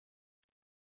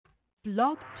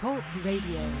Blog Talk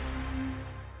Radio.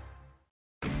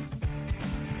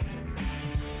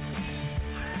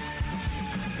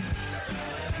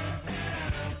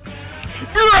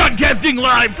 Broadcasting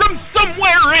live from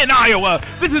somewhere in Iowa,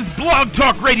 this is Blog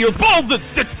Talk Radio, Balls That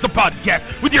Sticks, the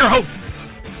podcast, with your hosts,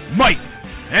 Mike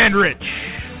and Rich.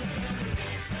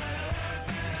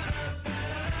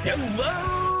 Hello,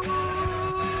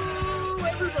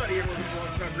 everybody, and welcome to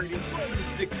Blog Talk Radio, Balls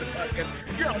That Sticks, the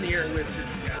podcast. You're on the air with this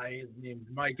guy. His name's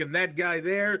Mike, and that guy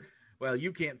there, well,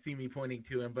 you can't see me pointing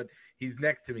to him, but he's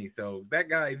next to me, so that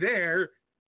guy there,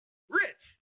 Rich.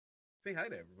 Say hi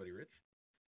to everybody, Rich.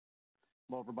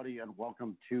 Hello, everybody, and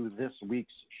welcome to this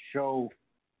week's show,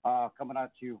 coming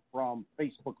at you from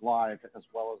Facebook Live as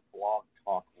well as Blog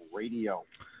Talk Radio.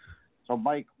 So,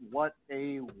 Mike, what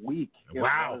a week it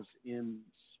was in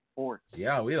sports.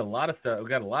 Yeah, we had a lot of stuff. We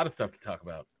got a lot of stuff to talk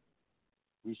about.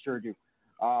 We sure do.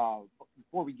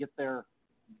 Before we get there,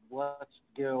 let's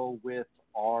go with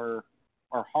our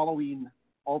Halloween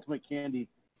Ultimate Candy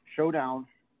Showdown,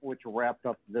 which wrapped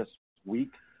up this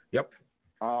week. Yep.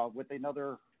 With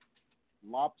another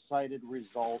lopsided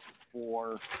result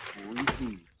for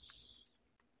Reese's.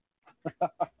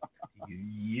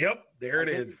 Yep, there it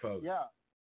is, folks. Yeah.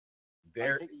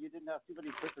 There. I think you didn't have too many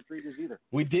trick-or-treaters either.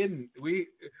 We didn't. We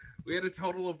had a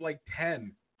total of like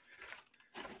 10.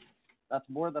 That's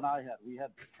more than I had. We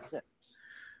had 6.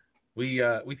 We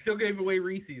still gave away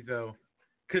Reese's though,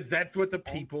 because that's what the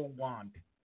people want.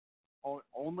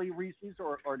 Only Reese's,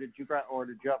 or did you have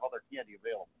other candy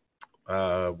available?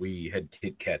 We had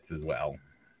Kit Kats as well.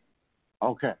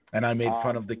 Okay. And I made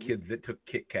fun of the kids that took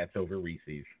Kit Kats over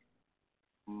Reese's.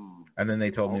 And then they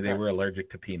told me they were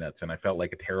allergic to peanuts, and I felt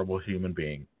like a terrible human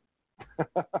being.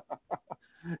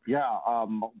 Yeah,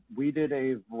 we did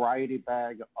a variety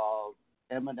bag of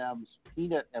M&M's,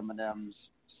 peanut M&M's,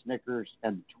 Snickers,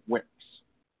 and Twix.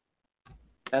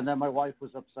 And then my wife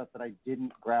was upset that I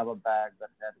didn't grab a bag that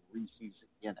had Reese's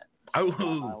in it.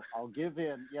 Oh. I'll give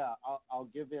in. Yeah, I'll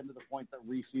give in to the point that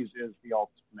Reese's is the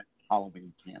ultimate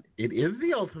Halloween candy. It is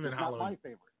the ultimate Halloween. Not my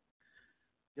favorite.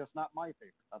 Just not my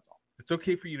favorite. That's all. It's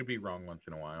okay for you to be wrong once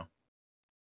in a while.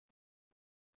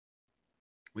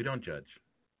 We don't judge.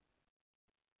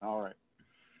 All right.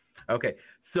 Okay.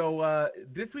 So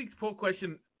this week's poll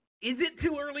question: is it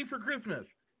too early for Christmas?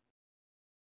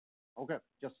 Okay,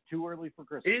 just too early for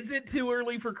Christmas. Is it too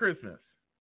early for Christmas?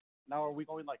 Now, are we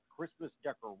going like Christmas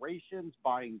decorations,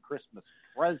 buying Christmas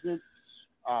presents,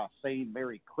 saying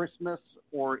Merry Christmas,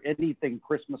 or anything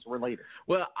Christmas related?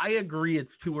 Well, I agree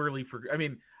it's too early for. I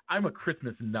mean, I'm a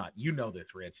Christmas nut. You know this,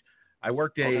 Rich. I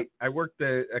worked a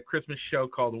Christmas show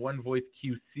called One Voice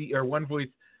QC, or One Voice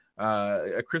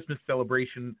a Christmas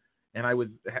celebration, and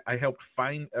I helped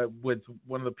find was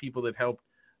one of the people that helped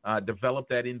develop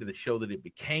that into the show that it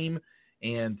became,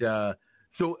 and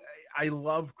so I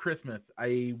love Christmas.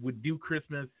 I would do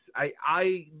Christmas.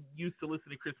 I used to listen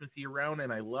to Christmas year-round,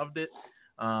 and I loved it.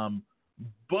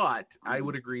 But I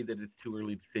would agree that it's too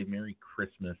early to say Merry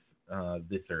Christmas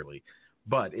this early.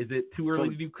 But is it too early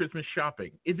to do Christmas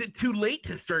shopping? Is it too late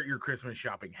to start your Christmas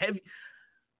shopping?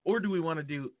 Or do we want to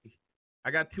do –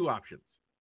 I got 2 options.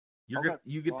 You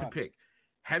get to pick.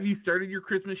 Have you started your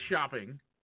Christmas shopping?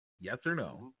 Yes or no?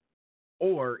 Mm-hmm.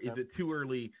 Or is it too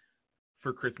early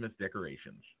for Christmas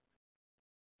decorations?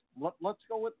 Let's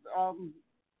go with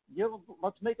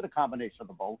let's make it a combination of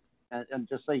the both and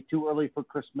just say too early for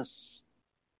Christmas.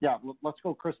 Yeah, let's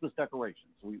go Christmas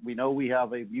decorations. We know we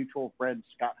have a mutual friend,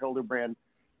 Scott Hildebrand,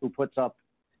 who puts up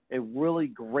a really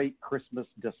great Christmas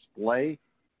display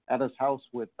at his house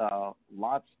with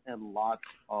lots and lots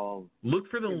of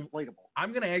inflatables.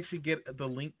 I'm going to actually get the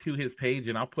link to his page,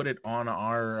 and I'll put it on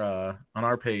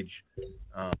our page.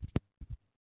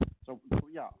 So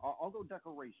yeah, I'll go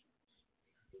decorations.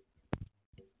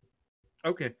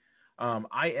 Okay.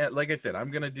 Like I said,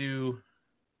 I'm going to do.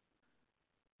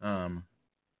 I'm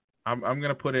going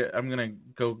to put it. I'm going to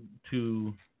go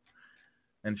to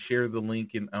and share the link.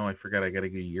 I forgot. I got to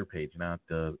go to your page, not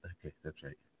the. Okay, that's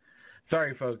right.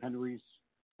 Sorry, folks. Henry's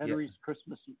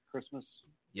Christmas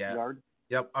yeah. yard.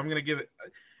 Yep, I'm gonna give it.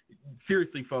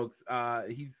 Seriously, folks,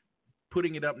 he's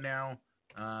putting it up now.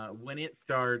 When it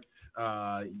starts,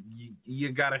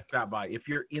 you gotta stop by if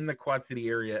you're in the Quad City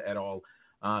area at all.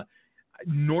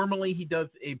 Normally, he does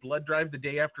a blood drive the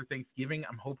day after Thanksgiving.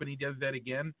 I'm hoping he does that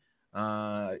again.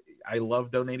 I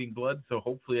love donating blood, so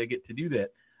hopefully I get to do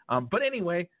that. But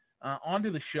anyway, on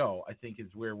to the show. I think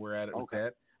is where we're at with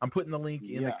that. I'm putting the link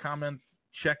in the comments.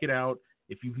 Check it out.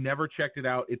 If you've never checked it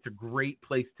out, it's a great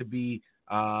place to be.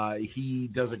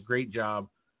 He does a great job.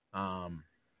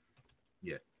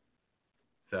 Yeah.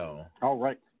 So. All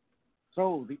right.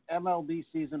 So the MLB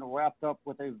season wrapped up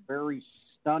with a very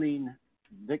stunning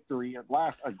victory at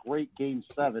last, a great Game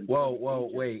 7. Whoa,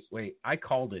 wait. I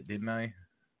called it, didn't I?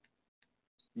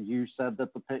 You said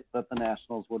that the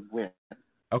Nationals would win.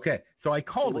 Okay, so I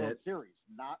called the World it. Series,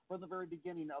 not from the very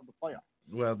beginning of the playoffs.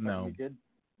 Well, But no. you did,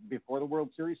 before the World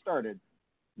Series started,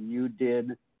 you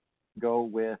did go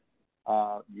with,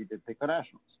 you did pick the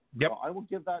Nationals. Yep. So I will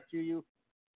give that to you,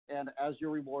 and as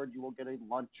your reward, you will get a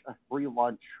free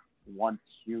lunch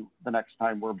the next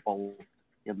time we're both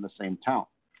in the same town.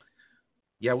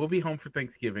 Yeah, we'll be home for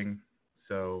Thanksgiving,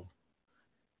 so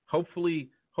hopefully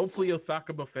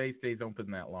Osaka Buffet stays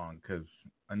open that long because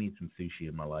I need some sushi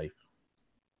in my life.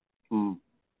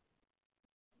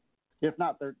 If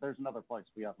not, there's another place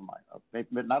we have in mind.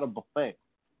 Maybe not a buffet,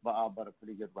 but a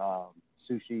pretty good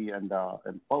sushi and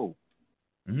pho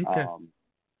Okay.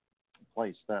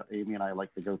 place that Amy and I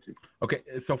like to go to. Okay,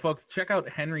 so folks, check out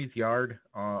Henry's Yard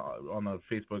on the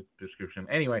Facebook description.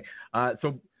 Anyway,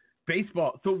 so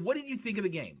baseball. So what did you think of the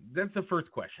game? That's the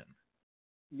first question.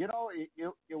 You know,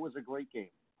 it was a great game.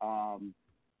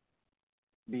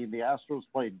 The Astros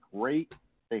played great.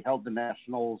 They held the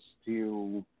Nationals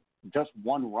to just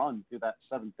one run through that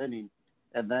seventh inning,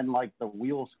 and then like the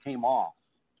wheels came off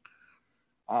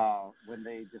when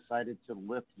they decided to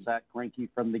lift Zach Greinke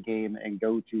from the game and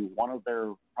go to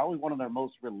probably one of their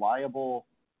most reliable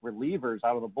relievers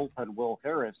out of the bullpen, Will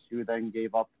Harris, who then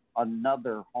gave up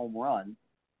another home run,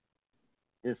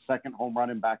 his second home run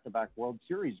in back-to-back World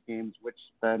Series games, which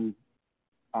then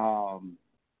turned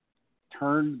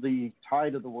the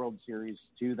tide of the World Series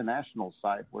to the Nationals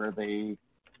side, where they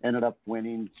ended up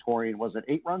winning, scoring, was it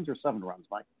 8 runs or 7 runs,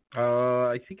 Mike?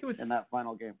 I think it was in that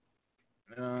final game.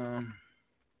 I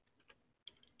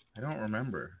don't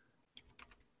remember.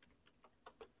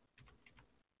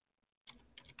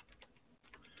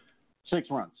 Six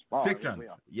runs. Wow, 6 runs.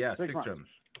 Yeah, six runs.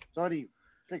 So, Eddie,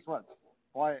 6 runs.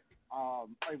 Well,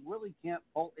 I really can't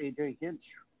fault A.J. Hinch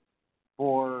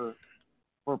for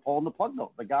pulling the plug,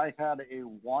 though. The guy had a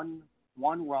one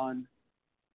run.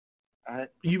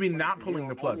 You mean not pulling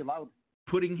the plug?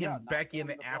 Putting him back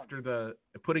in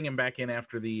putting him back in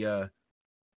after the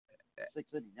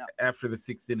 6th inning. Yeah. After the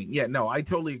 6th inning. Yeah, no, I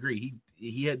totally agree.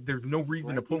 He had there's no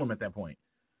reason to pull him at that point.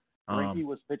 Greinke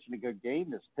was pitching a good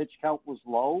game. His pitch count was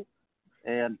low,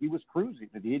 and he was cruising.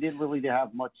 And he didn't really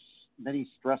have many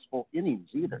stressful innings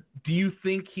either. Do you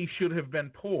think he should have been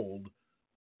pulled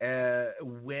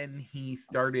when he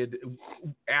started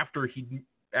after he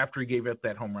gave up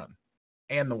that home run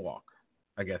and the walk?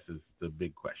 I guess is the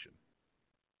big question.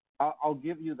 I'll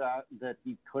give you that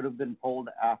he could have been pulled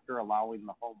after allowing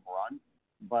the home run,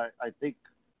 but I think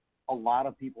a lot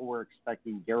of people were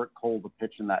expecting Garrett Cole to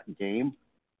pitch in that game,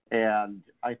 and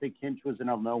I think Hinch was in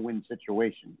a no-win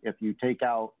situation. If you take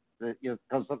out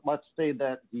because let's say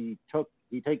that he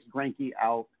takes Greinke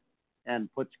out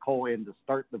and puts Cole in to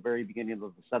start the very beginning of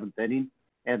the 7th inning,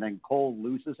 and then Cole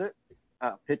loses it,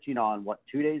 pitching on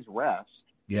 2 days rest.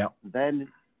 Yeah.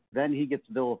 Then he gets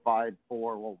vilified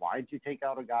for, well, why'd you take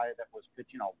out a guy that was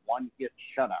pitching a one-hit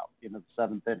shutout in the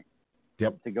 7th inning?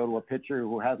 Yep. To go to a pitcher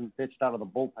who hasn't pitched out of the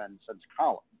bullpen since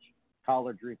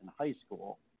college or even high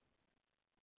school.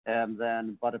 And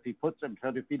then, but if he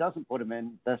doesn't put him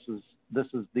in, this is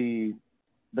the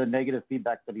negative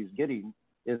feedback that he's getting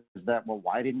is that, well,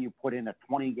 why didn't you put in a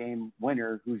 20-game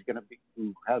winner who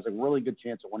has a really good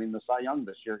chance of winning the Cy Young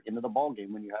this year into the ball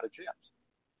game when you had a chance?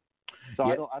 So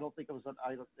yeah. I don't think it was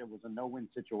a no-win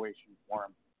situation for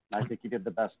him. I think he did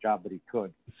the best job that he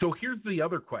could. So here's the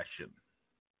other question,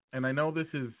 and I know this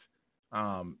is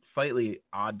slightly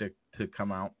odd to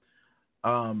come out.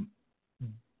 Do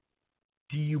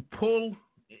you pull?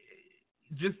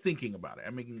 Just thinking about it. I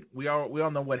mean, we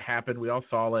all know what happened. We all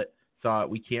saw it.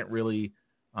 We can't really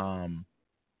double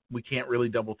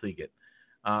think it.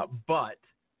 But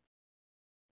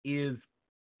is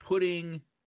putting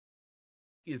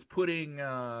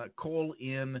Cole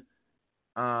in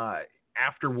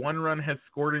after one run has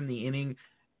scored in the inning?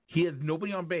 He has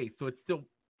nobody on base, so it's still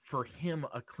for him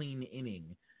a clean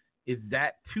inning. Is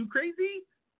that too crazy?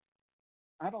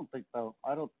 I don't think so.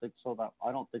 I don't think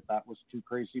that was too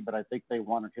crazy, but I think they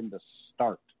wanted him to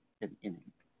start an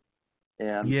inning.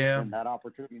 And when that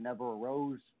opportunity never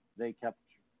arose, they kept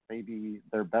maybe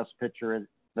their best pitcher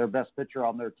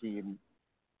on their team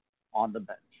on the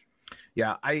bench.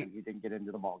 Yeah, and he didn't get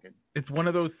into the ballgame. It's one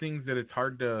of those things that it's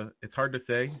hard to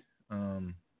say.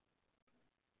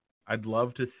 I'd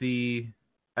love to see.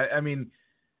 I mean,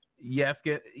 you have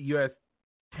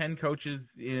 10 coaches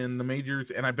in the majors,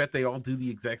 and I bet they all do the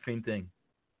exact same thing.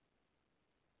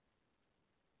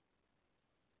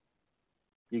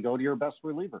 You go to your best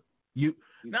reliever.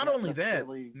 Not only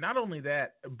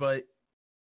that, but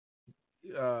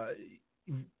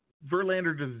Verlander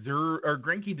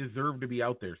Greinke deserved to be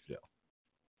out there still.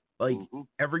 Like,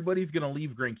 everybody's going to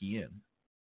leave Greinke in.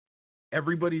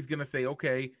 Everybody's going to say,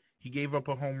 okay, he gave up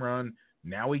a home run.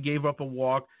 Now he gave up a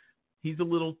walk. He's a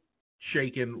little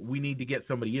shaken. We need to get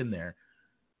somebody in there.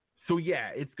 So, yeah,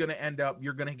 it's going to end up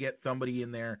you're going to get somebody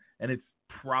in there, and it's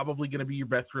probably going to be your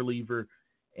best reliever,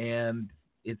 and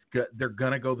they're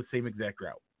going to go the same exact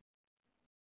route.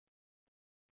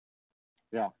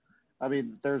 Yeah. I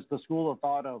mean, there's the school of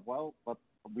thought of, well, but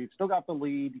we've still got the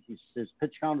lead. His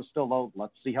pitch count is still low.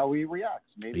 Let's see how he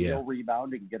reacts. Maybe he'll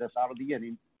rebound and get us out of the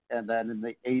inning. And then in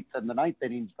the 8th and the 9th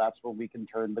innings, that's when we can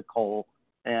turn to Cole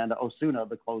and Osuna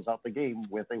to close out the game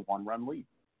with a 1-run lead.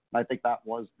 And I think that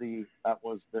was the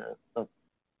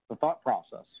thought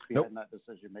process behind that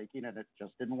decision making, and it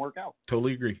just didn't work out.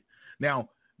 Totally agree. Now,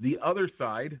 the other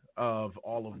side of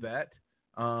all of that,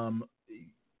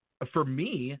 for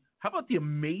me, how about the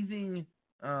amazing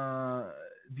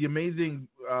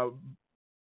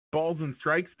balls and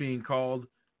strikes being called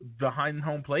behind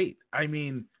home plate? I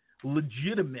mean,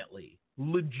 legitimately.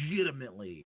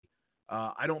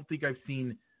 I don't think I've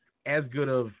seen as good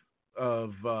of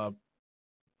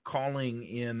calling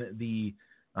in the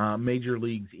major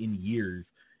leagues in years.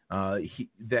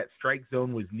 That strike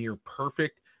zone was near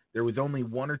perfect. There was only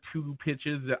 1 or 2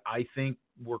 pitches that I think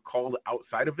were called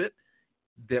outside of it,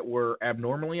 that were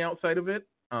abnormally outside of it.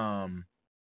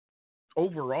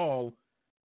 Overall,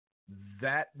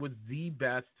 that was the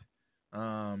best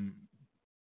home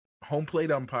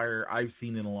plate umpire I've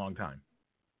seen in a long time.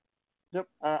 Yep,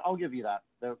 I'll give you that.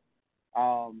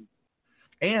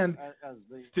 And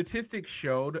statistics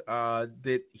showed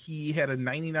that he had a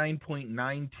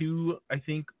 99.92, I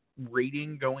think,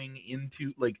 rating going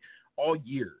into, like, all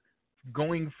year,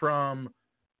 going from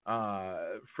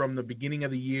the beginning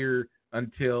of the year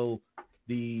until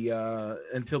the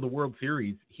World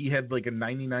Series. He had like a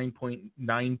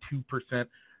 99.92%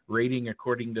 rating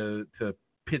according to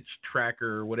Pitch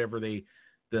Tracker or whatever the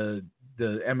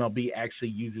MLB actually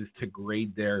uses to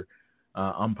grade their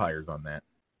umpires on that.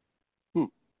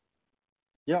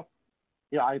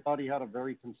 Yeah, I thought he had a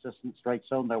very consistent strike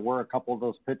zone. There were a couple of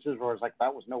those pitches where it's like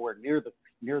that was nowhere near the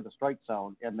strike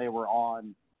zone, and they were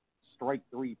on strike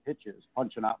 3 pitches,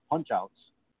 punch outs.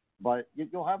 But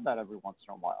you'll have that every once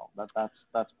in a while. That's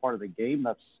part of the game.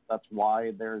 That's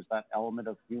why there's that element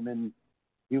of human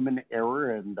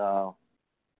error. And I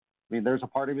mean, there's a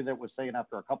part of me that was saying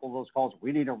after a couple of those calls,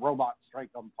 we need a robot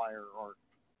strike umpire, or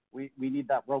we need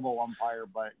that robo umpire.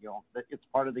 But it's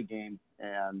part of the game,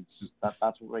 and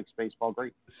that's what makes baseball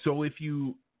great. So if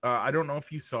you, I don't know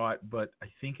if you saw it, but I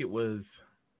think it was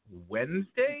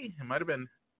Wednesday. It might have been.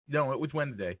 No, it was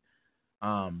Wednesday.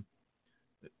 Don't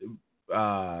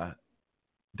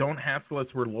Hassle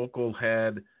Us, We're Local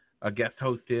had a guest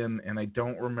host in, and I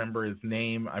don't remember his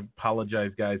name. I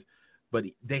apologize, guys. But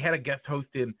they had a guest host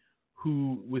in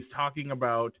who was talking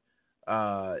about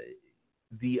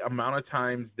the amount of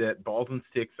times that balls and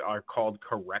sticks are called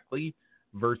correctly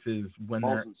versus when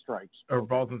balls and strikes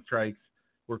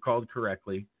were called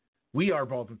correctly. We are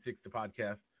Balls and Sticks, the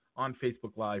podcast, on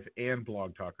Facebook Live and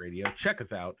Blog Talk Radio. Check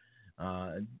us out.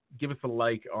 Give us a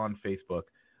like on Facebook.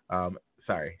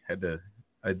 Sorry, I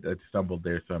stumbled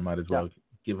there, so I might as well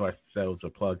give ourselves a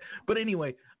plug. But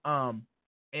anyway,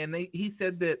 he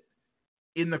said that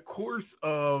in the course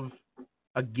of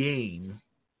a game,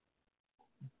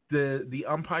 the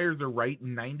umpires are right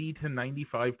 90 to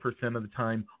 95% of the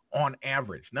time on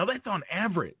average. Now that's on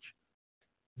average.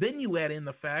 Then you add in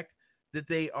the fact that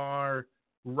they are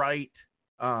right,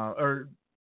 or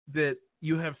that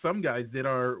you have some guys that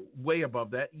are way above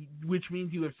that, which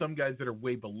means you have some guys that are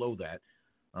way below that.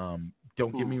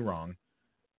 Don't get me wrong.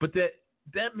 But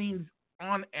that means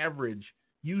on average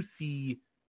you see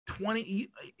 20.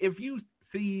 If you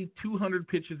see 200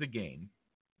 pitches a game,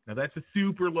 now that's a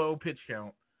super low pitch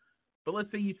count, but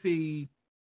let's say you see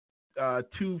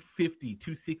 250,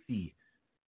 260,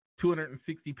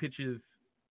 260 pitches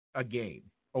a game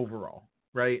overall,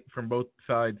 right, from both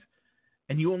sides,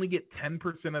 and you only get 10%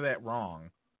 of that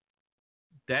wrong,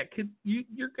 that could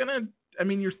you're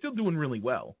still doing really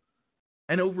well.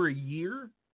 And over a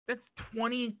year, that's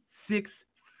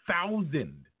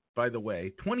 26,000, by the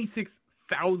way,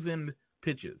 26,000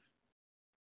 pitches.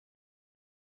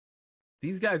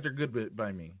 These guys are good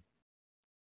by me.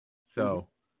 So,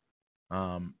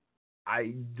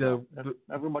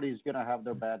 everybody's gonna have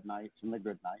their bad nights and their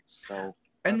good nights. So,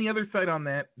 and the other side on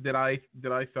that I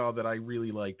saw that I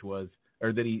really liked was,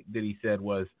 or that he said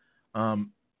was,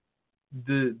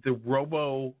 the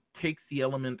robo takes the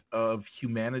element of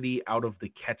humanity out of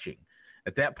the catching.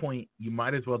 At that point, you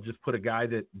might as well just put a guy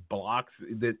that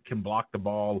can block the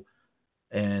ball.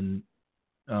 And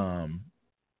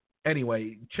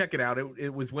anyway, check it out.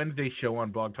 It was Wednesday's show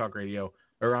on Blog Talk Radio,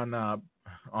 or on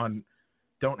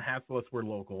Don't Hassle Us, We're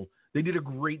Local. They did a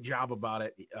great job about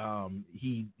it.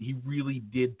 He really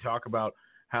did talk about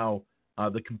how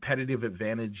the competitive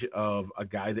advantage of a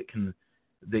guy that can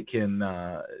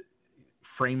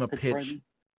frame a pitch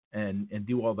and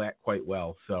do all that quite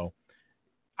well. So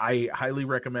I highly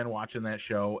recommend watching that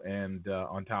show. And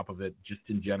on top of it, just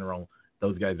in general,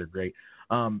 those guys are great.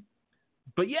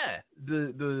 But yeah,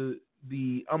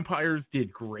 the umpires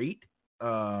did great.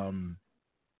 So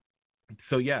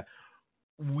yeah,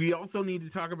 we also need to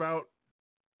talk about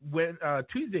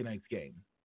Tuesday night's game.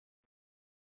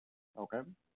 Okay.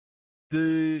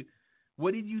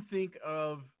 What did you think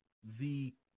of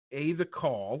the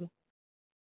call,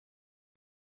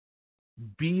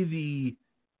 B, the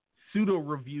pseudo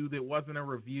review that wasn't a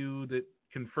review that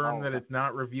confirmed that it's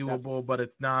not reviewable, but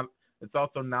it's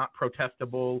also not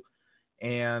protestable,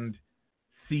 and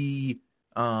C,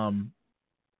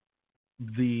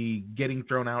 the getting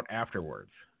thrown out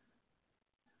afterwards?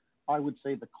 I would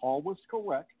say the call was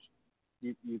correct.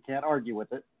 You can't argue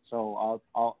with it. So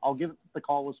I'll give it that the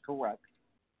call was correct.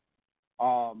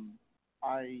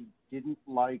 I didn't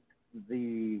like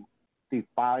the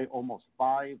almost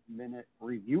 5-minute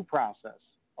review process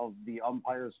of the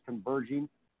umpires converging,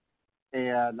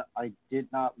 and I did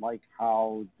not like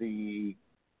how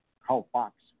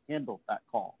Fox handled that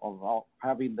call of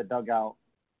having the dugout,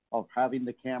 of having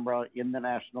the camera in the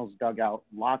Nationals dugout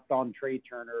locked on Trey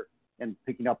Turner and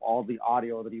picking up all the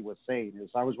audio that he was saying.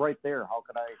 I was right there. How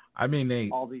could I? I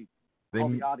mean, all the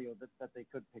audio that they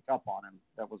could pick up on him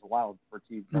that was allowed for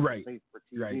TV, right? Safe for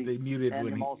TV. Right. They muted and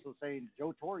when him also saying,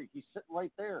 Joe Torre, he's sitting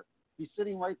right there. He's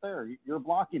sitting right there. You're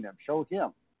blocking him. Show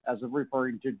him, as of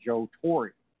referring to Joe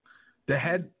Torre. You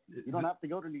don't have to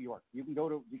go to New York. You can go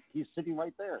to. He's sitting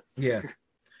right there. Yeah.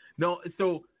 No.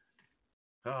 So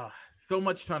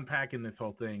much to unpack in this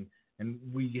whole thing, and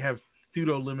we have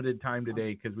pseudo limited time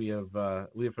today because we have to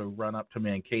run up to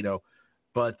Mankato.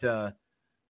 But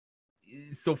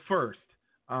so first,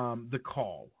 the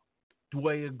call. Do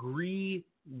I agree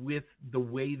with the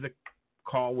way the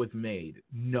call was made?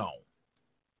 No.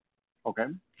 Okay.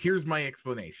 Here's my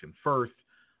explanation. First,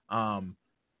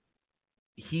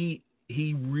 he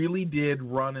really did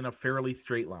run in a fairly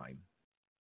straight line.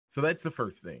 So that's the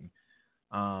first thing.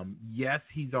 Yes,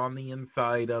 he's on the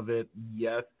inside of it.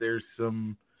 Yes, there's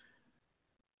some.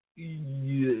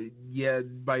 Yeah,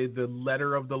 by the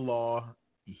letter of the law,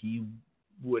 it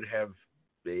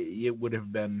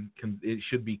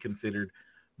should be considered.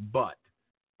 But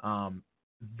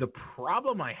the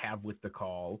problem I have with the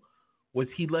call was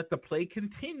he let the play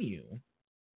continue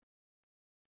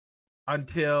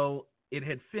until it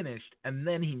had finished, and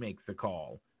then he makes the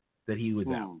call that he was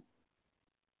out.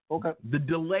 Okay. The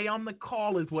delay on the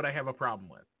call is what I have a problem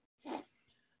with.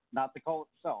 Not the call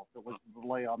itself. It was the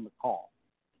delay on the call.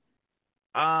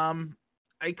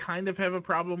 I kind of have a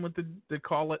problem with the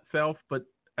call itself, but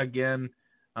again,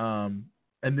 and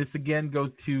this again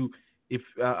goes to if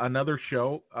another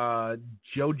show,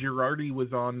 Joe Girardi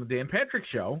was on the Dan Patrick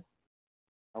Show.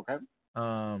 Okay.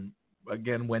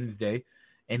 Again, Wednesday,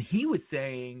 and he was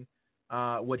saying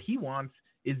what he wants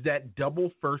is that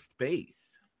double first base.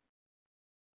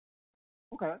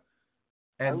 Okay.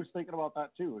 And I was thinking about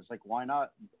that too. It's like, why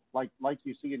not? Like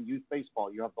you see in youth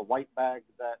baseball, you have the white bag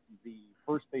that the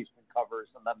first baseman covers,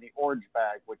 and then the orange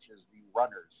bag, which is the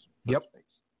runner's first base.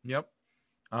 Yep.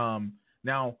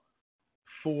 Now,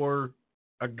 for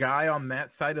a guy on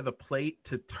that side of the plate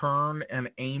to turn and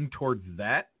aim towards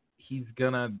that,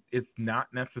 it's not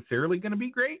necessarily gonna be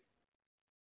great.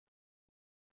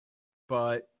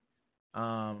 But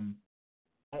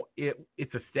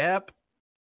it's a step.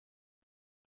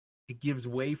 It gives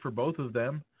way for both of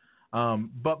them.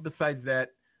 But besides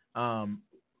that,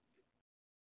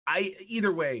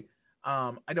 either way,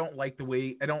 I don't like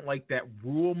that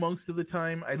rule most of the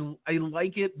time. I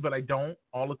like it, but I don't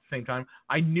all at the same time.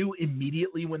 I knew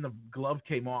immediately when the glove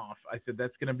came off. I said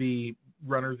that's going to be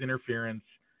runner's interference.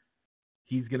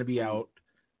 He's going to be out.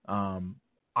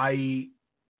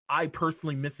 I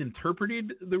personally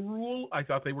misinterpreted the rule. I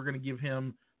thought they were going to give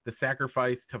him the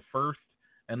sacrifice to first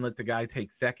and let the guy take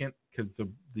second because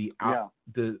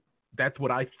that's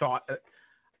what I thought.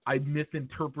 I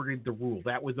misinterpreted the rule.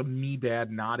 That was a me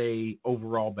bad, not a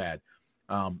overall bad.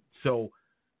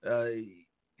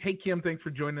 Hey, Kim, thanks for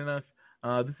joining us.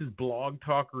 This is Blog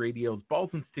Talk Radio's Balls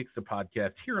and Sticks, the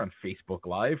podcast here on Facebook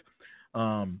Live.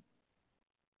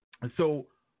 So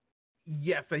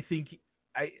yes, I think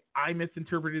I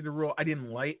misinterpreted the rule. I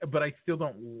didn't like, but I still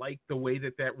don't like the way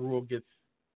that rule gets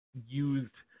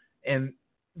used, and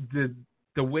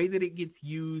the way that it gets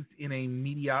used in a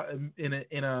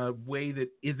in a way that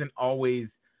isn't always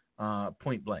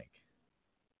point blank.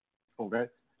 Okay.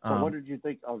 So what did you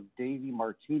think of Davey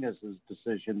Martinez's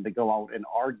decision to go out and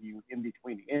argue in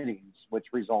between innings, which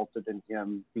resulted in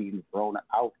him being thrown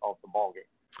out of the ballgame?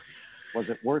 Was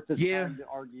it worth his time to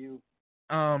argue,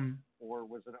 or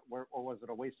was it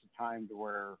a waste of time to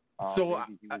where he was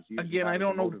using again, that I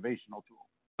don't as a know, motivational tool?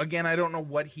 Again, I don't know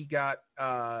what he went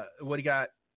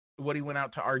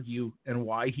out to argue and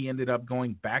why he ended up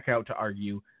going back out to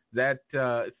argue. That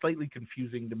is slightly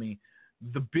confusing to me.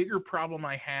 The bigger problem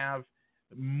I have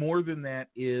more than that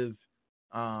is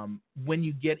when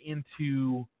you get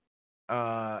into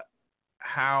how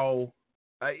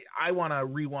I want to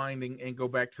rewind and go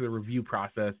back to the review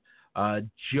process.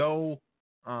 Joe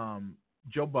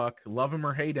Buck, love him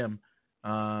or hate him,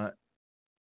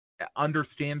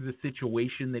 understands the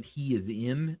situation that he is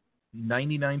in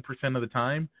 99% of the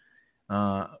time.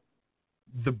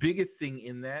 The biggest thing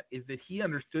in that is that he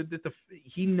understood that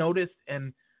he noticed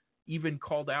and even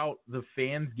called out the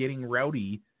fans getting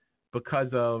rowdy because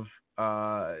of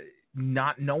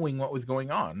not knowing what was going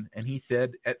on. And he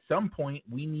said, at some point,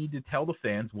 we need to tell the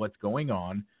fans what's going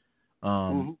on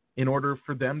in order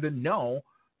for them to know.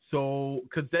 So,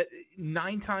 because that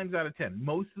 9 times out of 10,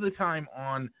 most of the time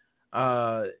on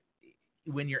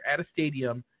when you're at a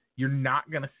stadium, you're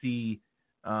not going to see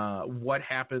what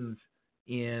happens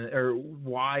or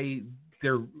why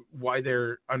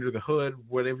they're under the hood,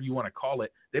 whatever you want to call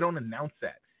it. They don't announce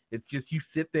that. It's just you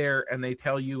sit there and they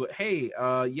tell you, hey,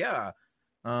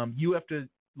 you have to,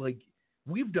 like,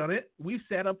 we've done it. We've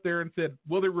sat up there and said,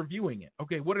 well, they're reviewing it.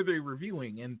 Okay, what are they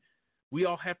reviewing? And we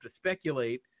all have to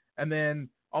speculate. And then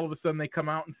all of a sudden they come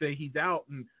out and say he's out.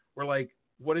 And we're like,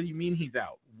 what do you mean he's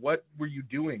out? What were you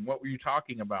doing? What were you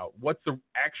talking about? What's the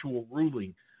actual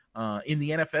ruling? In the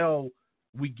NFL,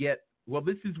 we get, well,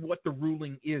 this is what the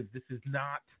ruling is. This is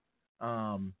not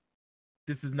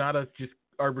us just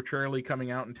arbitrarily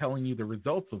coming out and telling you the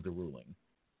results of the ruling.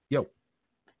 Yo.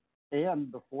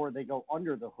 And before they go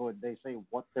under the hood, they say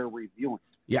what they're reviewing.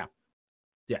 Yeah.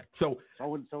 So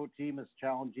and so team is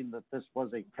challenging that this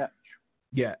was a catch.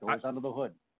 Yeah. It was under the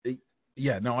hood.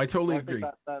 Yeah. No, I totally agree.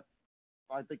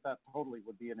 I think that totally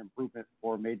would be an improvement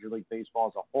for Major League Baseball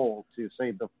as a whole to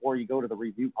say before you go to the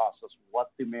review process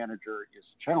what the manager is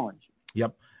challenging.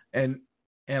 Yep. And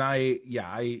I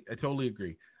totally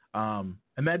agree. And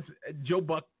that's Joe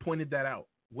Buck pointed that out.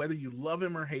 Whether you love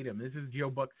him or hate him, this is Joe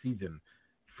Buck's season.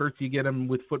 First you get him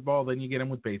with football, then you get him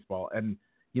with baseball. And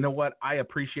you know what? I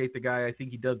appreciate the guy. I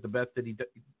think he does the best that he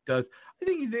does. I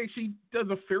think he actually does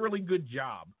a fairly good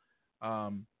job.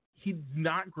 He's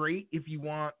not great if you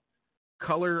want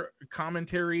color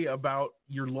commentary about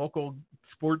your local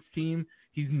sports team.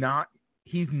 He's not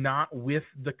with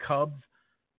the Cubs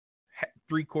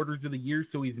 3/4 of the year,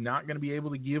 so he's not going to be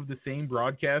able to give the same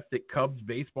broadcast that Cubs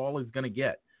baseball is going to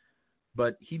get.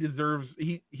 But he deserves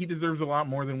a lot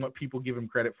more than what people give him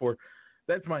credit for.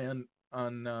 That's my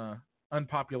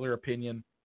unpopular opinion,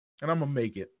 and I'm gonna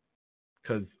make it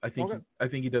because I think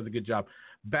he does a good job.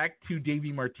 Back to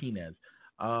Davey Martinez.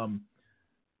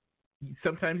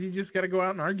 Sometimes you just got to go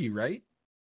out and argue, right?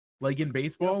 Like in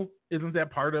baseball, isn't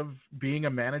that part of being a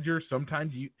manager?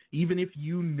 Sometimes even if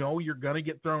you know you're going to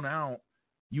get thrown out,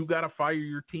 you got to fire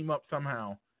your team up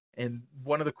somehow. And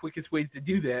one of the quickest ways to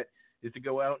do that is to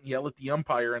go out and yell at the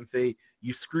umpire and say,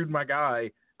 you screwed my guy.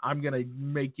 I'm going to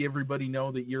make everybody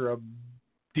know that you're a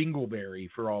dingleberry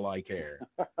for all I care.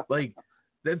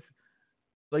 That's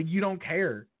you don't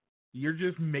care. You're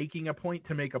just making a point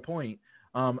to make a point.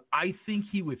 I think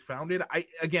he was founded. I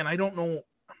don't know.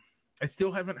 I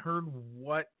still haven't heard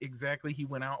what exactly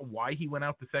why he went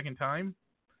out the second time.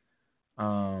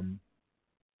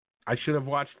 I should have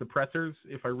watched the pressers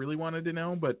if I really wanted to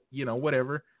know, but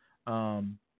whatever.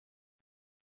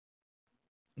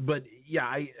 But yeah,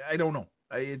 I don't know.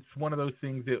 It's one of those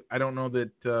things that I don't know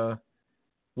that,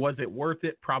 was it worth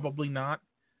it? Probably not.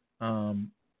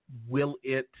 Will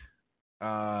it,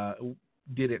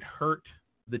 did it hurt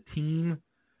the team?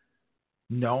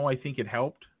 No, I think it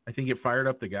helped. I think it fired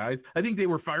up the guys. I think they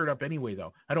were fired up anyway,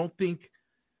 though. I don't think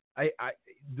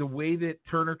the way that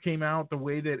Turner came out, the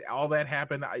way that all that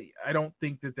happened, I don't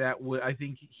think that would. I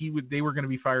think they were going to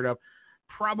be fired up.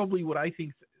 Probably what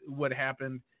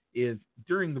happened is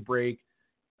during the break,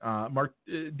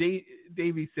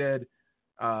 Davey said,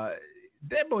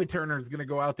 that boy Turner is going to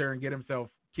go out there and get himself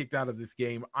kicked out of this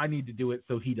game. I need to do it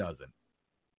so he doesn't.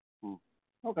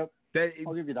 Okay.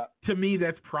 I'll give you that. To me,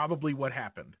 that's probably what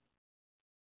happened.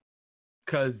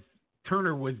 because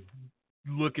Turner was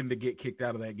looking to get kicked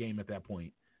out of that game at that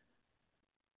point.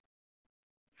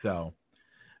 So,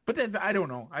 but then I don't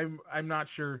know. I'm not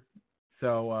sure.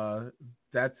 So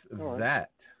that's right. that.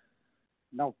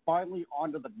 Now, finally,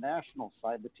 on to the national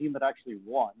side, the team that actually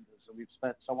won. So we've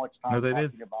spent so much time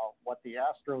talking about what the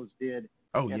Astros did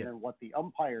and then what the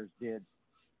umpires did.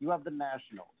 You have the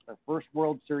Nationals, their first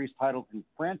World Series title in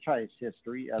franchise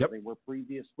history, as they were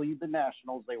previously the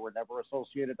Nationals. They were never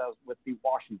associated with the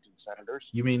Washington Senators.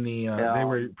 You mean they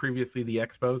were previously the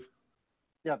Expos?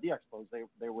 Yeah, the Expos.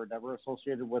 They were never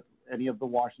associated with any of the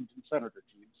Washington Senator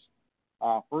teams.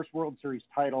 First World Series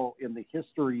title in the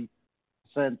history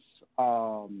since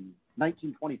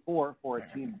 1924 for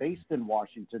a team based in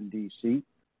Washington, D.C.,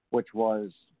 which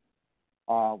was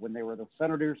when they were the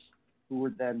Senators, who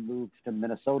were then moved to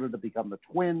Minnesota to become the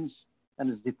Twins,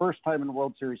 and is the first time in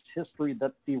World Series history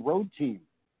that the road team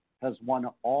has won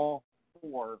all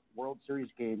 4 World Series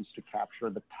games to capture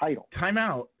the title. Time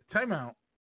out.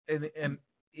 And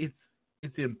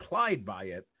it's implied by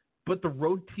it, but the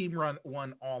road team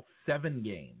won all 7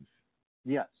 games.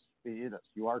 Yes, it is.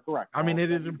 You are correct. I mean,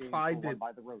 it is implied that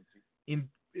by the road team.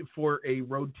 For a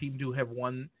road team to have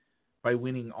won by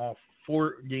winning all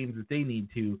 4 games that they need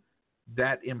to,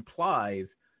 that implies,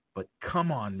 but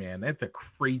come on, man, that's a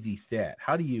crazy stat.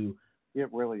 It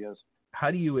really is.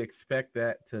 How do you expect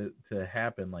that to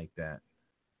happen like that?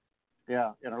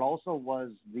 Yeah, and it also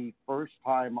was the first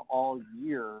time all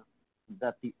year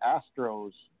that the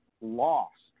Astros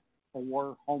lost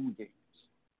 4 home games.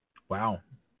 Wow.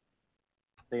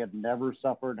 They had never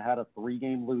had a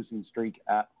 3-game losing streak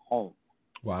at home.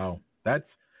 Wow. That's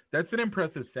an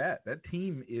impressive stat. That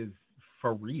team is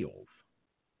for reals.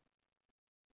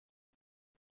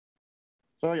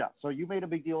 So you made a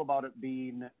big deal about it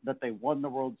being that they won the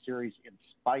World Series in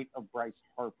spite of Bryce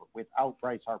Harper. Without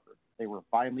Bryce Harper, they were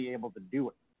finally able to do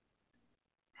it.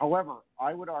 However,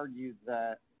 I would argue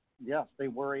that, yes, they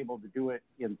were able to do it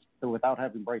without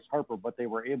having Bryce Harper, but they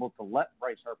were able to let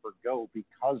Bryce Harper go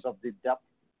because of the depth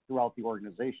throughout the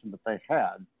organization that they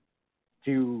had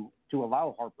to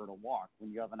allow Harper to walk.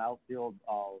 When you have an outfield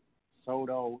of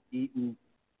Soto, Eaton,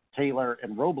 Taylor,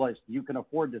 and Robles, you can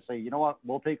afford to say, you know what,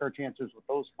 we'll take our chances with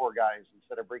those 4 guys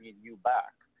instead of bringing you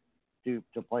back to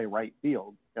play right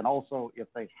field. And also, if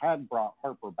they had brought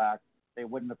Harper back, they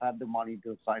wouldn't have had the money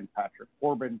to sign Patrick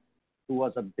Corbin, who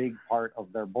was a big part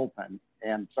of their bullpen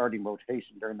and starting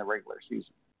rotation during the regular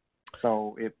season.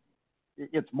 So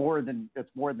it's more than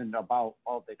about,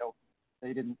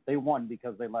 they won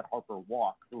because they let Harper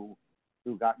walk, who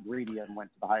got greedy and went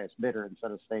to the highest bidder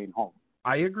instead of staying home.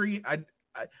 I agree.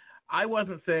 I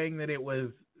wasn't saying that it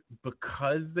was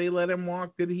because they let him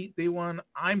walk that they won.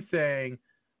 I'm saying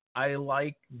I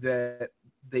like that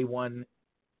they won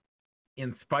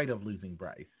in spite of losing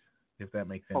Bryce, if that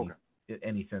makes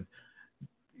any sense.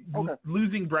 Okay.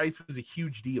 Losing Bryce was a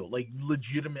huge deal. Like,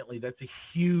 legitimately, that's a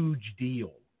huge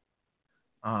deal.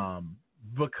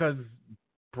 Because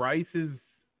Bryce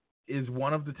is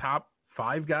one of the top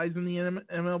 5 guys in the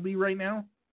MLB right now.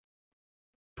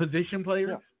 Position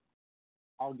players. Yeah.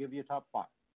 I'll give you top 5.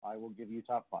 I will give you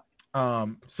top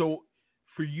 5. So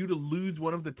for you to lose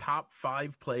one of the top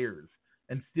 5 players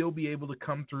and still be able to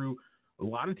come through, a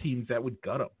lot of teams that would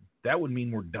gut them. That would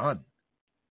mean we're done.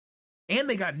 And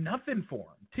they got nothing for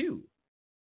him too.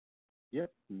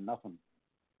 Yep, nothing.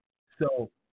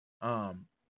 So,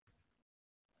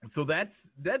 so that's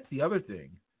the other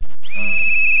thing.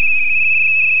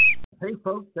 Hey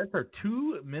folks, that's our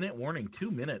 2-minute warning. 2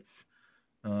 minutes.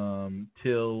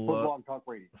 Till for Blog Talk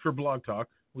Radio. For Blog Talk,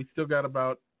 we still got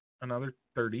about another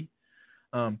 30.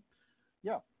 Yeah.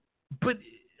 But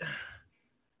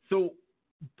so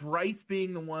Bryce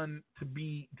being the one to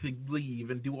leave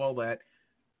and do all that,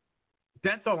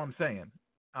 that's all I'm saying.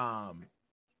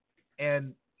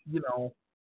 And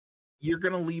you're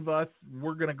gonna leave us.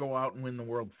 We're gonna go out and win the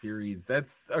World Series. That's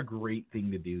a great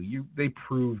thing to do. They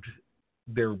proved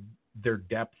their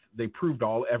depth. They proved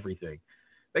everything.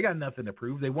 They got nothing to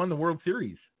prove. They won the World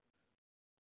Series.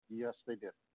 Yes, they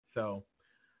did. So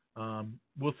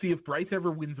we'll see if Bryce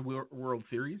ever wins the World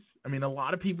Series. I mean, a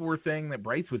lot of people were saying that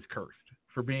Bryce was cursed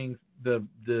for being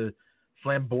the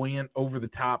flamboyant,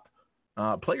 over-the-top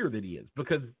player that he is,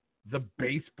 because the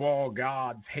baseball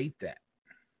gods hate that.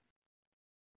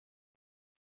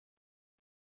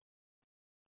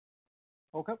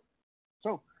 Okay.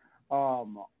 So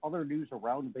other news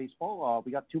around baseball,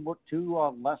 we got two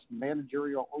less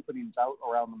managerial openings out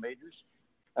around the majors,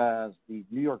 as the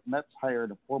New York Mets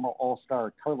hired former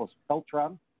All-Star Carlos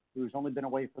Beltran, who's only been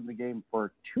away from the game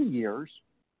for 2 years,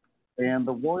 and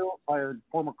the Royals hired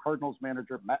former Cardinals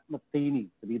manager Matt Matheny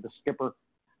to be the skipper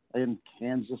in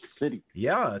Kansas City.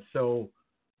 Yeah, so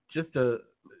just to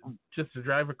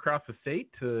drive across the state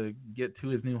to get to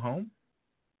his new home.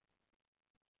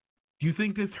 Do you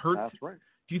think this hurts? That's right.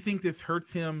 Do you think this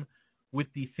hurts him with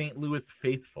the St. Louis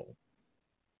faithful?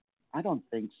 I don't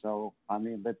think so. I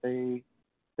mean, but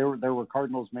there were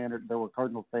Cardinals fans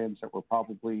that were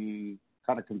probably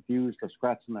kind of confused or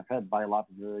scratching their head by a lot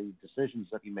of the decisions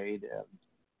that he made, and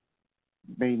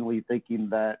mainly thinking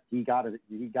that he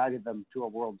guided them to a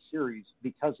World Series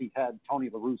because he had Tony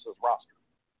La Russa's roster.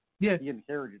 Yeah, he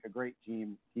inherited a great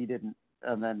team. He didn't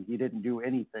do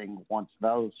anything once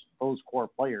those core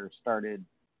players started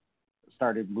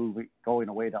going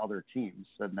away to other teams,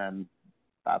 and then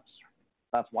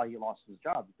that's why he lost his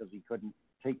job, because he couldn't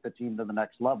take the team to the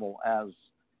next level as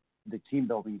the team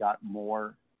building got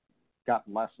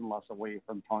less and less away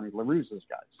from Tony La Russa's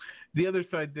guys. The other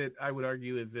side that I would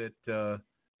argue is that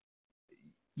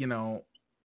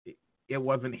it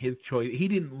wasn't his choice. He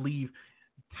didn't leave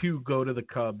to go to the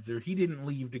Cubs, or he didn't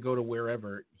leave to go to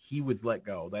wherever. He was let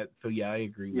go. So I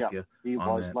agree with you. He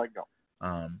was let go.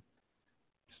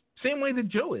 Same way that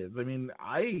Joe is. I mean,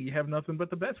 I have nothing but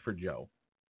the best for Joe,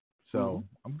 so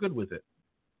I'm good with it.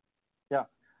 Yeah.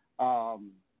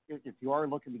 If you are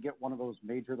looking to get one of those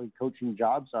major league coaching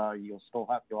jobs, you'll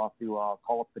have to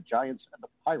call up the Giants and the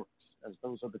Pirates, as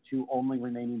those are the two only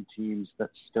remaining teams that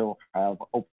still have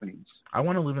openings. I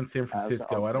want to live in San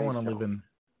Francisco. I don't want to live in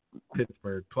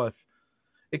Pittsburgh. Plus,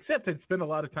 except I'd spend a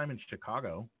lot of time in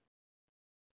Chicago.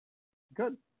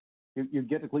 Good. You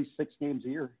get at least 6 games a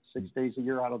year, 6 days a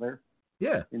year out of there.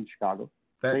 Yeah. In Chicago.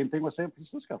 Same thing with San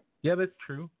Francisco. Yeah, that's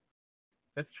true.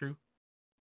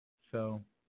 So,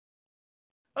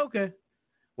 okay.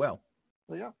 Well.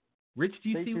 So, yeah. Rich, do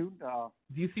you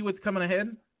see what's coming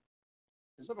ahead?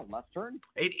 Is it a left turn?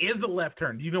 It is a left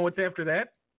turn. Do you know what's after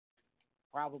that?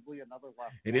 Probably another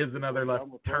left. It is another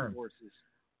left turn.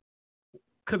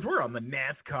 Because we're on the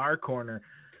NASCAR corner.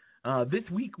 This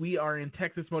week we are in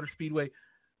Texas Motor Speedway.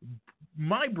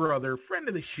 My brother, friend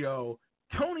of the show,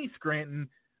 Tony Scranton,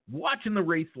 watching the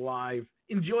race live.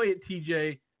 Enjoy it,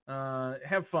 TJ.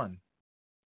 Have fun.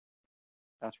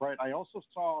 That's right. I also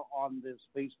saw on this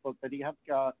Facebook that he got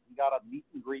a meet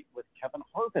and greet with Kevin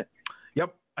Harvick.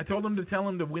 Yep. I told him to tell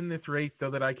him to win this race so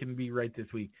that I can be right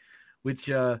this week. Which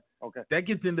that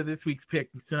gets into this week's pick,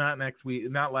 so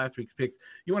not last week's picks.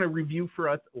 You want to review for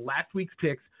us last week's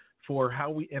picks for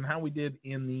how we did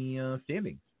in the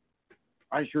standings?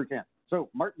 I sure can. So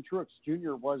Martin Truex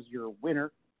Jr. was your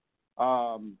winner.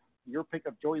 Your pick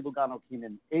of Joey Logano came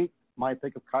in 8th. My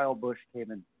pick of Kyle Busch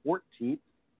came in 14th.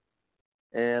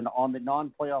 And on the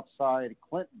non-playoff side,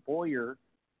 Clint Bowyer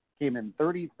came in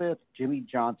 35th. Jimmy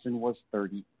Johnson was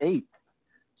 38th.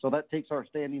 So that takes our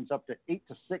standings up to 8-6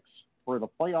 for the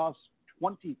playoffs,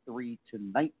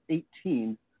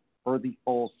 23-18 for the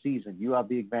full season. You have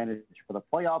the advantage for the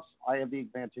playoffs. I have the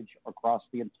advantage across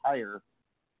the entire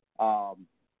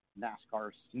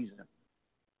NASCAR season.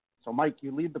 So, Mike,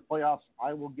 you lead the playoffs.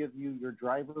 I will give you your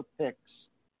driver picks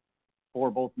for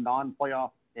both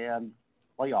non-playoff and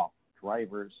playoff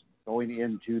drivers going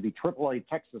into the AAA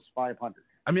Texas 500.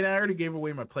 I mean, I already gave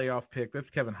away my playoff pick. That's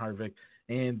Kevin Harvick.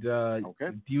 And do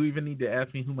you even need to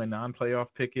ask me who my non-playoff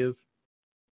pick is?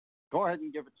 Go ahead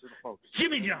and give it to the folks.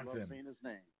 Jimmy Johnson. I love saying his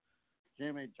name.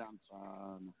 Jimmy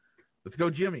Johnson. Let's go,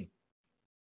 Jimmy.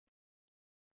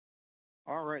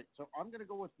 All right, so I'm going to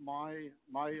go with my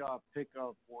pick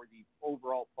for the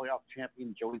overall playoff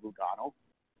champion, Joey Logano,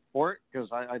 for it, because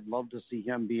I'd love to see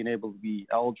him being able to be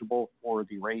eligible for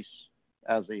the race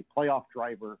as a playoff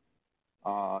driver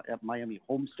at Miami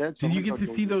Homestead. So did you get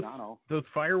to see those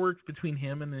fireworks between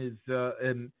him and his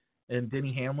and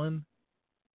Denny Hamlin?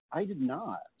 I did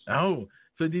not. Oh,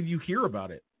 so did you hear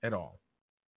about it at all?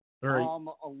 A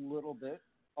little bit.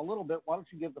 Why don't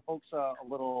you give the folks a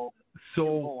little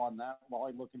info on that while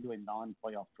I look into a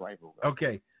non-playoff driver?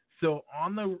 Okay, so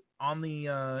on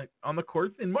the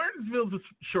course in Martinsville's a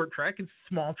short track. It's a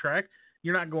small track.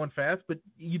 You're not going fast, but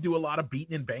you do a lot of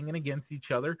beating and banging against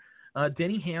each other.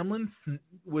 Denny Hamlin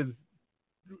was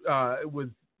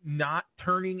not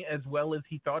turning as well as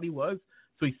he thought he was,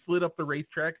 so he slid up the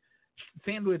racetrack,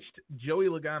 sandwiched Joey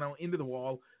Logano into the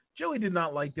wall. Joey did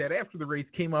not like that. After the race,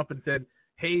 came up and said,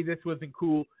 "Hey, this wasn't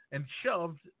cool," and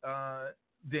shoved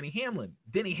Denny Hamlin.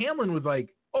 Denny Hamlin was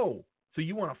like, "Oh, so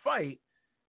you want to fight?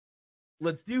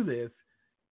 Let's do this."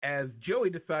 As Joey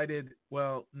decided,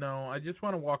 well, no, I just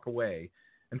want to walk away.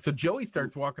 And so Joey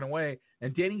starts walking away,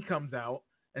 and Denny comes out,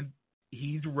 and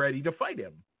he's ready to fight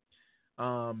him.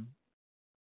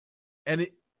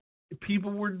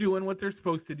 People were doing what they're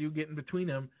supposed to do, getting between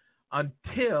them,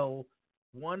 until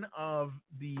one of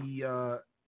the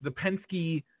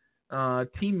Penske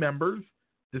team members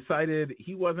decided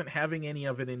he wasn't having any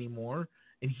of it anymore,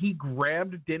 and he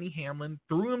grabbed Denny Hamlin,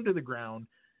 threw him to the ground,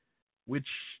 which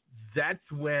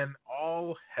that's when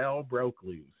all hell broke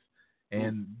loose.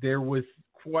 And there was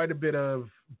quite a bit of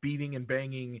beating and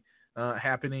banging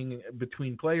happening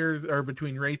between players, or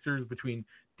between racers, between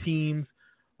teams.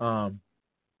 That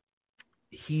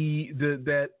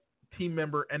team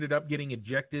member ended up getting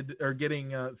ejected or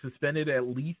getting suspended at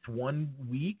least 1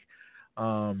 week.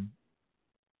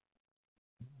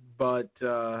 But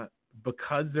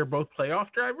because they're both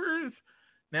playoff drivers,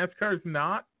 NASCAR's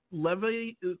not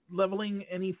leveling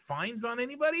any fines on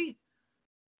anybody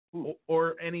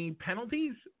or any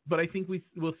penalties. But I think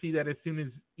we'll see that as soon as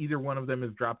either one of them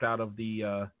is dropped off of the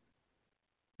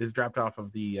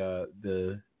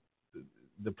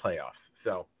playoffs.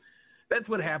 So that's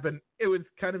what happened. It was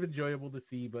kind of enjoyable to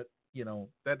see, but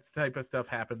that type of stuff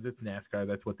happens. It's NASCAR.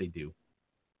 That's what they do.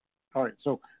 All right,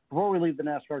 so before we leave the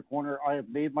NASCAR corner, I have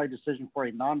made my decision for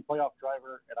a non-playoff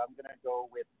driver, and I'm going to go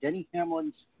with Denny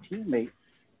Hamlin's teammate,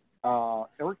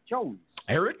 Erik Jones.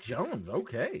 Erik Jones,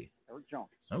 okay. Erik Jones.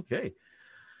 Okay.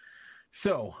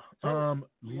 So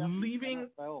leaving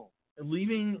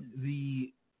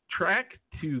the track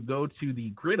to go to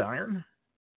the gridiron.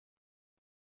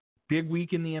 Big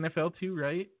week in the NFL too,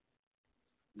 right?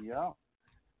 Yeah.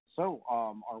 So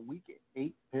our Week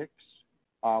 8 picks,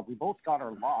 we both got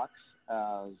our locks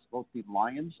as both the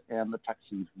Lions and the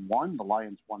Texans won. The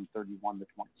Lions won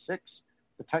 31-26.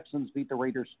 The Texans beat the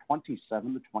Raiders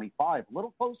 27-25. A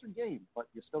little closer game, but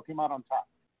you still came out on top.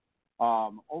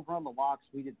 Over on the locks,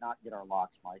 we did not get our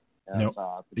locks, Mike. Nope.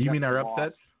 You mean our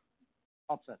upsets?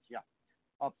 Upsets, yeah.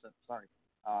 Upsets, sorry.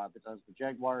 Because the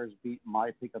Jaguars beat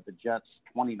my pick of the Jets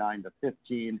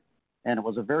 29-15. And it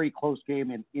was a very close game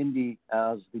in Indy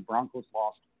as the Broncos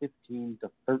lost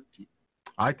 15-13.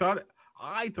 I thought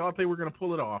they were going to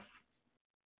pull it off,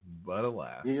 but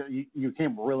alas. You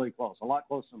came really close, a lot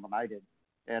closer than I did.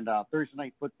 And Thursday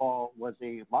Night Football was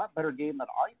a lot better game than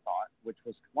I thought, which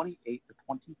was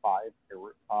 28-25. They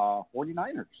were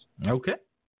 49ers. Okay.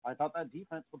 I thought that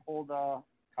defense would hold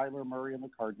Kyler Murray and the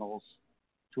Cardinals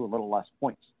to a little less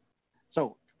points.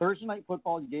 So Thursday Night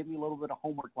Football, you gave me a little bit of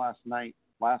homework last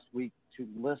week to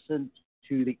listen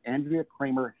to the Andrea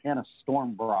Kramer Hannah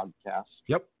Storm broadcast.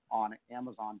 Yep. On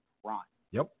Amazon Prime.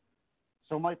 Yep.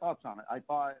 So my thoughts on it. I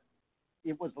thought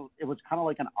it was kind of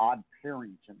like an odd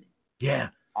pairing to me. Yeah.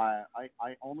 I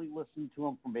only listened to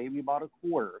them for maybe about a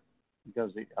quarter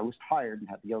because I was tired and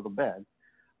had to go to bed.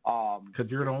 Because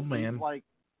you're an old man.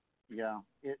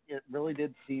 It really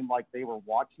did seem like they were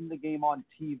watching the game on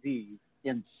TV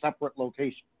in separate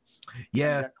locations.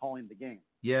 Yeah. And yet calling the game.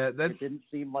 Yeah, it didn't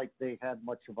seem like they had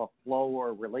much of a flow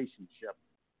or relationship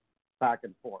back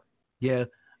and forth. Yeah,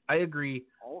 I agree.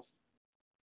 Also,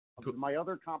 my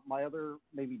other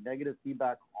maybe negative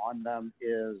feedback on them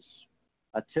is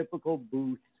a typical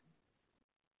booth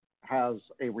has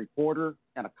a reporter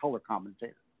and a color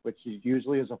commentator, which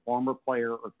usually is a former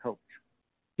player or coach.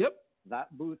 Yep.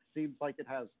 That booth seems like it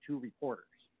has two reporters.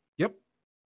 Yep.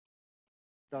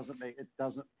 It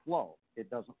doesn't flow.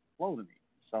 It doesn't flow to me.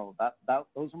 So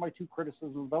those are my two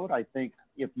criticisms of it. I think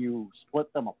if you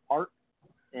split them apart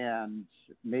and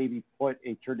maybe put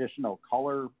a traditional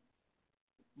color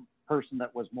person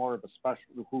that was more of a special,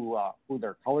 who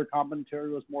their color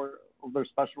commentary was more of their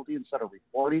specialty instead of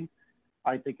reporting,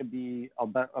 I think it'd be a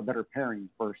better pairing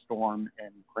for Storm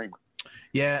and Kramer.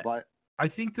 Yeah, but I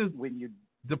think the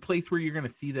place where you're going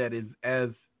to see that is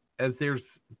as there's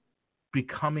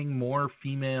becoming more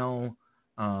female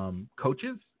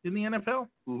coaches in the NFL,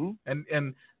 mm-hmm.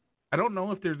 and I don't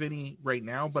know if there's any right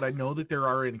now, but I know that there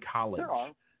are in college. There are.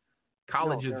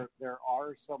 Colleges. No, there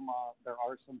are some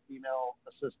female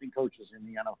assistant coaches in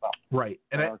the NFL. Right,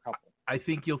 and there are a couple. I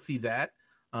think you'll see that.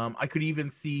 I could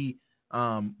even see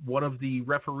one of the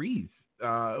referees,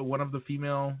 one of the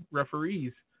female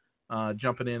referees,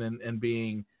 jumping in and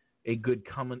being a good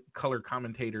color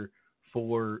commentator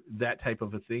for that type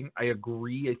of a thing. I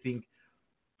agree. I think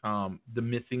the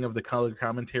missing of the color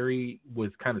commentary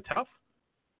was kind of tough.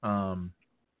 I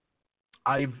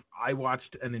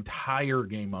watched an entire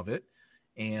game of it,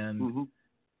 and mm-hmm.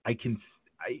 I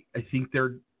think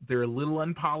they're a little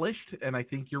unpolished, and I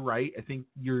think you're right. I think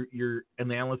your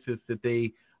analysis that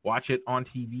they watch it on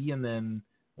TV and then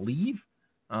leave,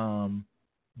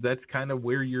 that's kind of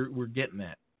where we're getting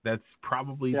at. That's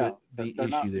probably the issue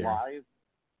not there. Live.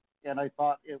 And I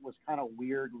thought it was kind of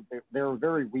weird. They were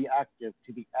very reactive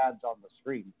to the ads on the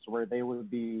screen, so where they would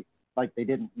be like they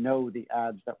didn't know the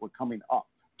ads that were coming up,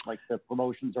 like the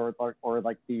promotions or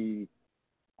like the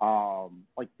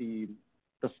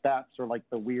stats or like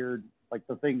the weird like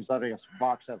the things that I guess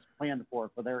Fox has planned for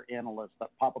their analysts that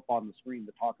pop up on the screen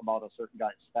to talk about a certain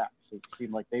guy's stats. It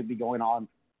seemed like they'd be going on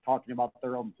talking about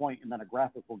their own point, and then a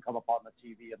graphic would come up on the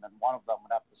TV, and then one of them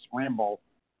would have to scramble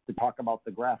to talk about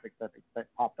the graphic that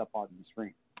popped up on the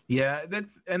screen. Yeah, that's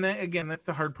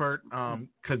the hard part,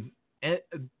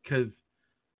 because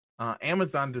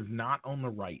Amazon does not own the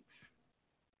rights,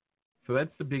 so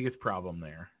that's the biggest problem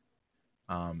there.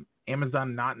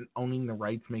 Amazon not owning the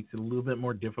rights makes it a little bit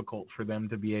more difficult for them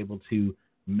to be able to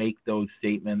make those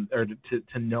statements, or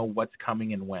to know what's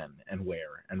coming and when and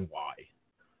where and why.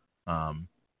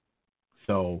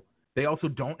 So they also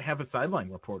don't have a sideline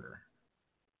reporter.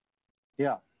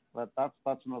 Yeah,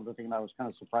 that's another thing that I was kind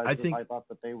of surprised with. I thought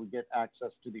that they would get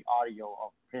access to the audio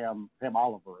of Pam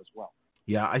Oliver as well.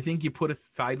 Yeah, I think you put a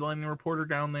sideline reporter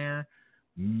down there.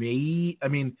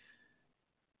 Even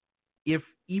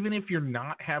if you're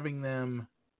not having them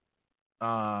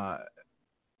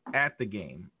at the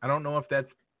game, I don't know if that's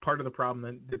part of the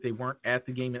problem that they weren't at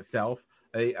the game itself.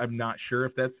 I'm not sure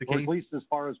if that's the case. At least as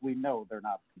far as we know, they're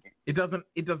not at the game. It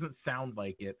doesn't sound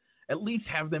like it. At least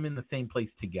have them in the same place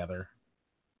together.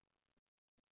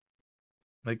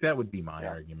 Like, that would be my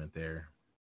argument there.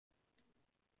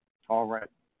 All right.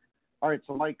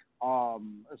 So, Mike,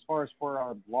 as far as for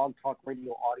our Blog Talk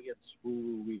Radio audience,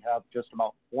 who we have just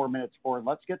about 4 minutes for,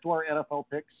 let's get to our NFL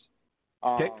picks.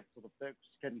 Okay. So the picks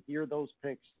can hear those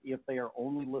picks if they are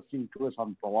only listening to us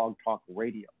on Blog Talk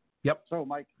Radio. Yep. So,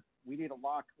 Mike, we need a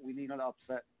lock, we need an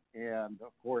upset, and,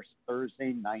 of course,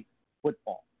 Thursday night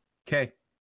football. Okay.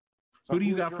 So who do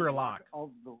you got for a lock?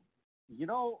 I'd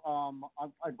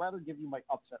rather give you my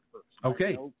upset first. Okay.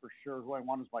 I know for sure who I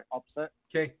want as my upset.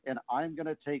 Okay. And I'm going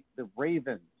to take the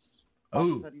Ravens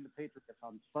upsetting the Patriots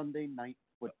on Sunday night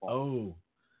football. Oh.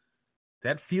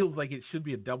 That feels like it should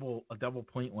be a double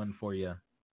point one for you.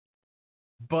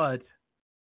 But,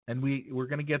 and we're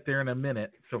going to get there in a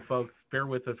minute, so folks, bear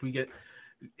with us.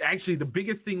 Actually, the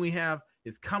biggest thing we have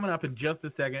is coming up in just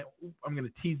a second. I'm going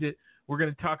to tease it. We're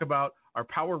going to talk about our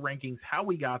power rankings, how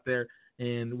we got there,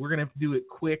 and we're going to have to do it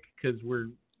quick because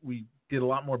we did a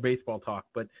lot more baseball talk,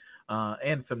 but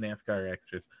and some NASCAR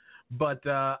extras. But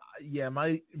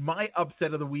my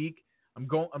upset of the week, I'm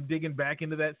digging back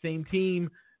into that same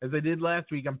team as I did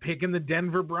last week. I'm picking the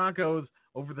Denver Broncos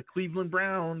over the Cleveland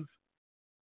Browns.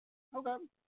 Okay.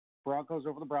 Broncos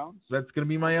over the Browns. That's going to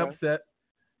be my upset.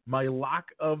 My lock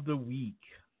of the week.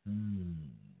 I'm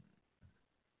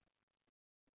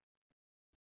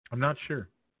not sure.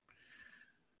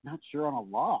 Not sure on a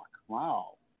lock.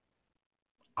 Wow.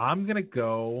 I'm going to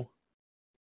go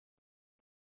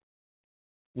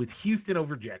with Houston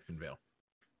over Jacksonville.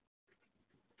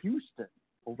 Houston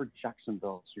over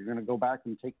Jacksonville. So you're going to go back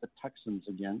and take the Texans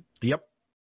again. Yep.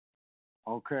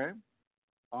 Okay.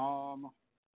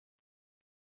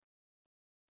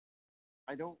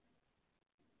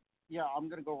 I'm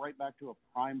going to go right back to a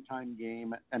primetime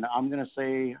game, and I'm going to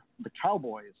say the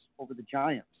Cowboys over the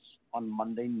Giants on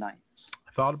Monday night.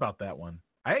 I thought about that one.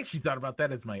 I actually thought about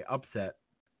that as my upset.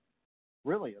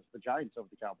 Really? As the Giants over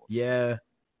the Cowboys? Yeah.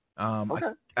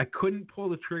 Okay. I couldn't pull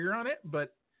the trigger on it,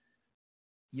 but,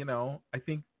 I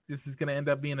think this is going to end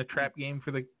up being a trap game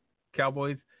for the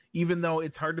Cowboys, even though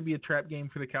it's hard to be a trap game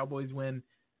for the Cowboys when,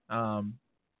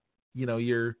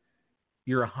 you're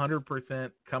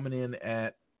 100% coming in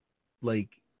at, like,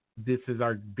 this is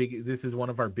one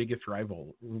of our biggest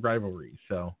rivalries.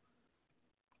 So,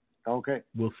 okay,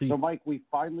 we'll see. So, Mike, we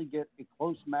finally get a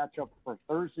close matchup for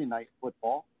Thursday night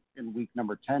football in week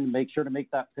number 10. Make sure to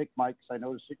make that pick, Mike, because I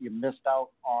noticed that you missed out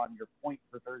on your point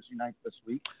for Thursday night this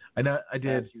week. I know I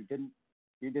did. You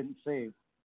didn't save.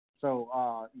 So,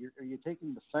 are you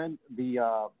taking the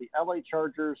LA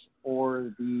Chargers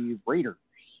or the Raiders?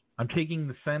 I'm taking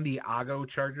the San Diego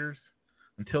Chargers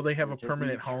until they have a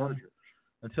permanent home.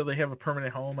 Until they have a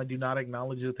permanent home, I do not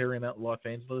acknowledge that they're in Los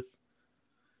Angeles.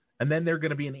 And then they're going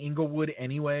to be in Inglewood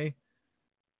anyway.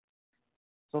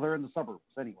 So they're in the suburbs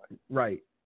anyway. Right.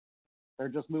 They're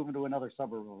just moving to another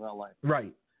suburb of LA.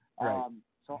 Right.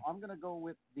 So I'm going to go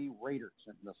with the Raiders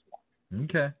in this one.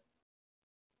 Okay.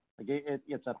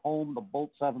 It's at home. The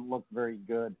Bolts haven't looked very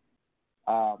good.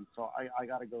 So I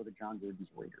got to go to John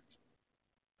Gruden's Raiders.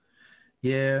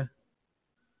 Yeah.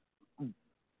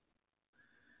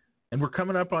 And we're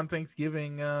coming up on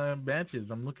Thanksgiving matches.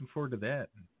 I'm looking forward to that.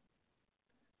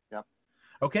 Yep.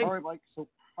 Okay. All right, Mike. So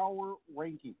power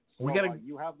rankings.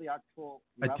 You have the actual.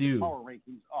 I do. The power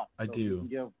rankings up. I do. You can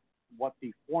give what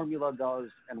the formula does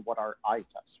and what our eye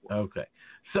tests work. Okay.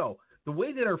 So the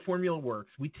way that our formula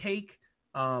works, we take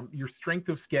your strength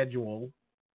of schedule.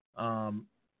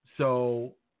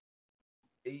 So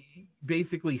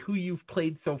basically, who you've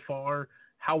played so far,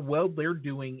 how well they're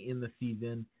doing in the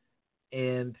season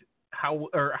and how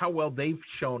well they've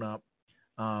shown up.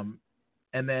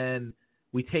 And then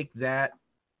we take that,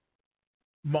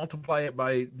 multiply it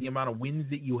by the amount of wins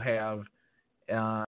that you have,